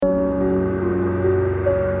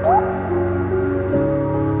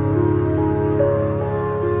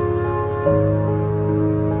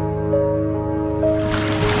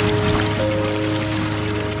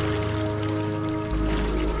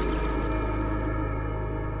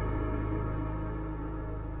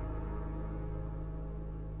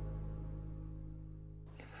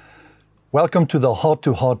Welcome to the Heart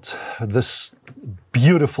to Heart this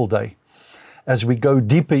beautiful day. As we go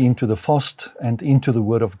deeper into the fast and into the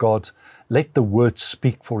Word of God, let the Word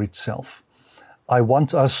speak for itself. I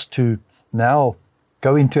want us to now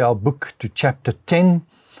go into our book to chapter 10,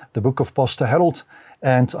 the book of Pastor Harold,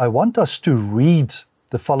 and I want us to read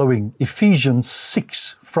the following, Ephesians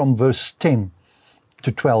 6 from verse 10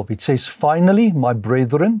 to 12. It says, "Finally, my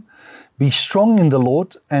brethren, be strong in the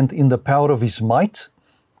Lord and in the power of His might.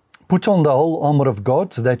 Put on the whole armor of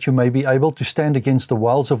God, that you may be able to stand against the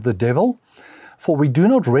wiles of the devil. For we do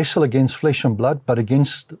not wrestle against flesh and blood, but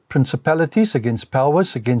against principalities, against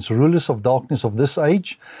powers, against rulers of darkness of this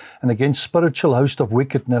age, and against spiritual hosts of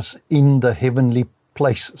wickedness in the heavenly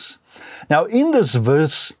places." Now, in this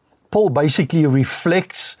verse, Paul basically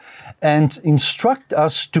reflects and instructs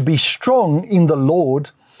us to be strong in the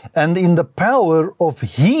Lord and in the power of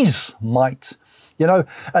His might.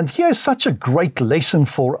 And here's such a great lesson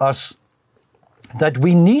for us, that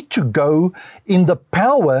we need to go in the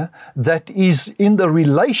power that is in the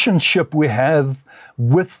relationship we have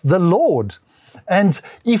with the Lord. And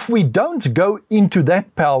if we don't go into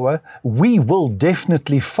that power, we will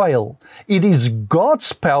definitely fail. It is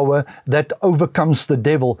God's power that overcomes the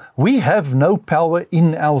devil. We have no power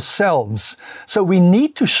in ourselves. So we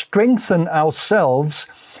need to strengthen ourselves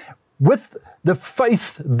with the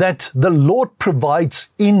faith that the Lord provides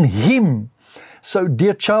in Him. So,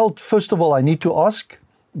 dear child, first of all, I need to ask,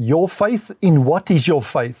 your faith, in what is your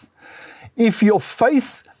faith? If your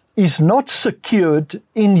faith is not secured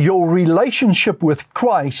in your relationship with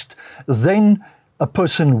Christ, then a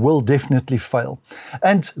person will definitely fail.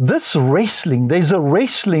 And this wrestling, there's a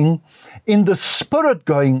wrestling in the spirit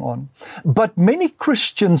going on. But many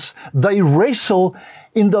Christians, they wrestle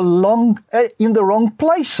in the wrong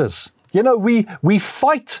places. We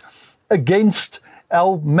fight against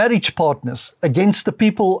our marriage partners, against the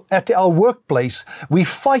people at our workplace. We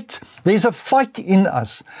fight. There's a fight in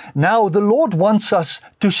us. Now, the Lord wants us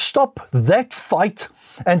to stop that fight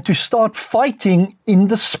and to start fighting in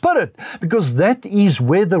the Spirit, because that is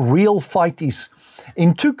where the real fight is.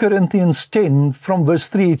 In 2 Corinthians 10, from verse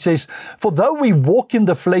 3, it says, "For though we walk in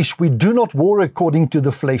the flesh, we do not war according to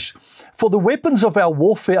the flesh. For the weapons of our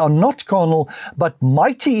warfare are not carnal, but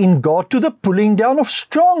mighty in God to the pulling down of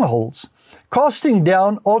strongholds, casting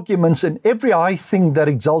down arguments and every high thing that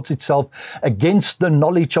exalts itself against the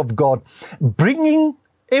knowledge of God, bringing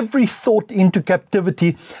every thought into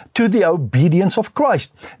captivity to the obedience of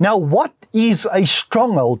Christ." Now, what is a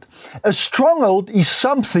stronghold? A stronghold is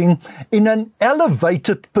something in an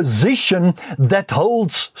elevated position that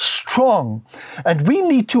holds strong. And we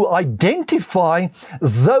need to identify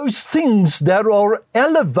those things that are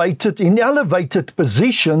elevated in elevated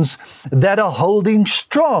positions that are holding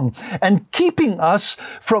strong and keeping us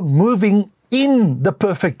from moving in the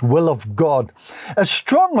perfect will of God. A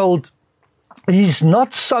stronghold is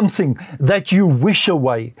not something that you wish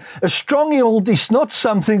away. A stronghold is not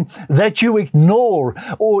something that you ignore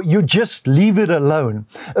or you just leave it alone.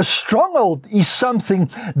 A stronghold is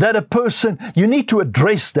something that a person, you need to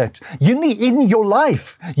address that. In your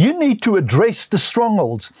life, you need to address the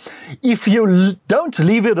strongholds. If you don't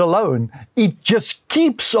leave it alone, it just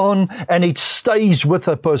keeps on and it stays with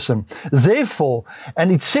a person. Therefore,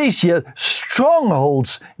 and it says here,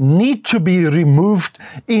 strongholds need to be removed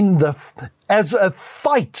as a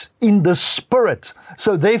fight in the spirit.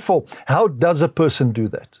 So therefore, how does a person do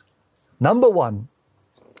that? Number one,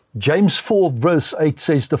 James 4 verse 8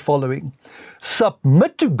 says the following,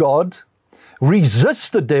 "Submit to God,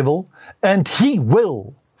 resist the devil, and he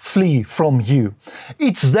will flee from you."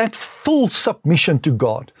 It's that full submission to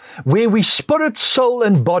God, where we spirit, soul,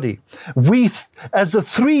 and body, we as a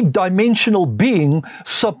three-dimensional being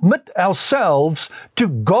submit ourselves to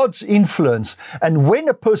God's influence. And when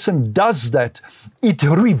a person does that, it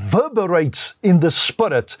reverberates in the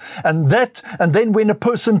spirit. And then when a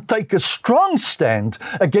person takes a strong stand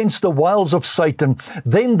against the wiles of Satan,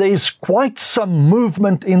 then there's quite some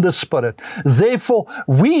movement in the spirit. Therefore,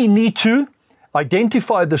 we need to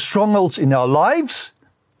identify the strongholds in our lives,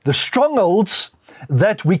 the strongholds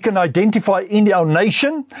that we can identify in our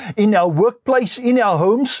nation, in our workplace, in our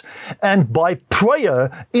homes, and by prayer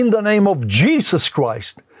in the name of Jesus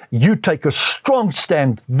Christ, you take a strong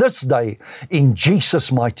stand this day in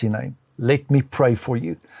Jesus' mighty name. Let me pray for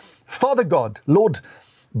you. Father God, Lord,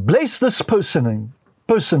 bless this person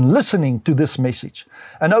listening to this message.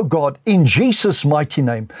 And oh God, in Jesus' mighty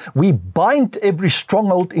name, we bind every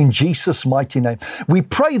stronghold in Jesus' mighty name. We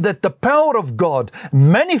pray that the power of God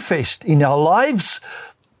manifest in our lives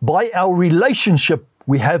by our relationship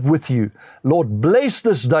we have with you. Lord, bless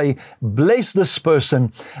this day, bless this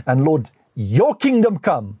person, and Lord, your kingdom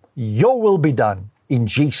come your will be done in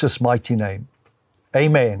Jesus' mighty name.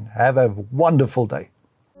 Amen. Have a wonderful day.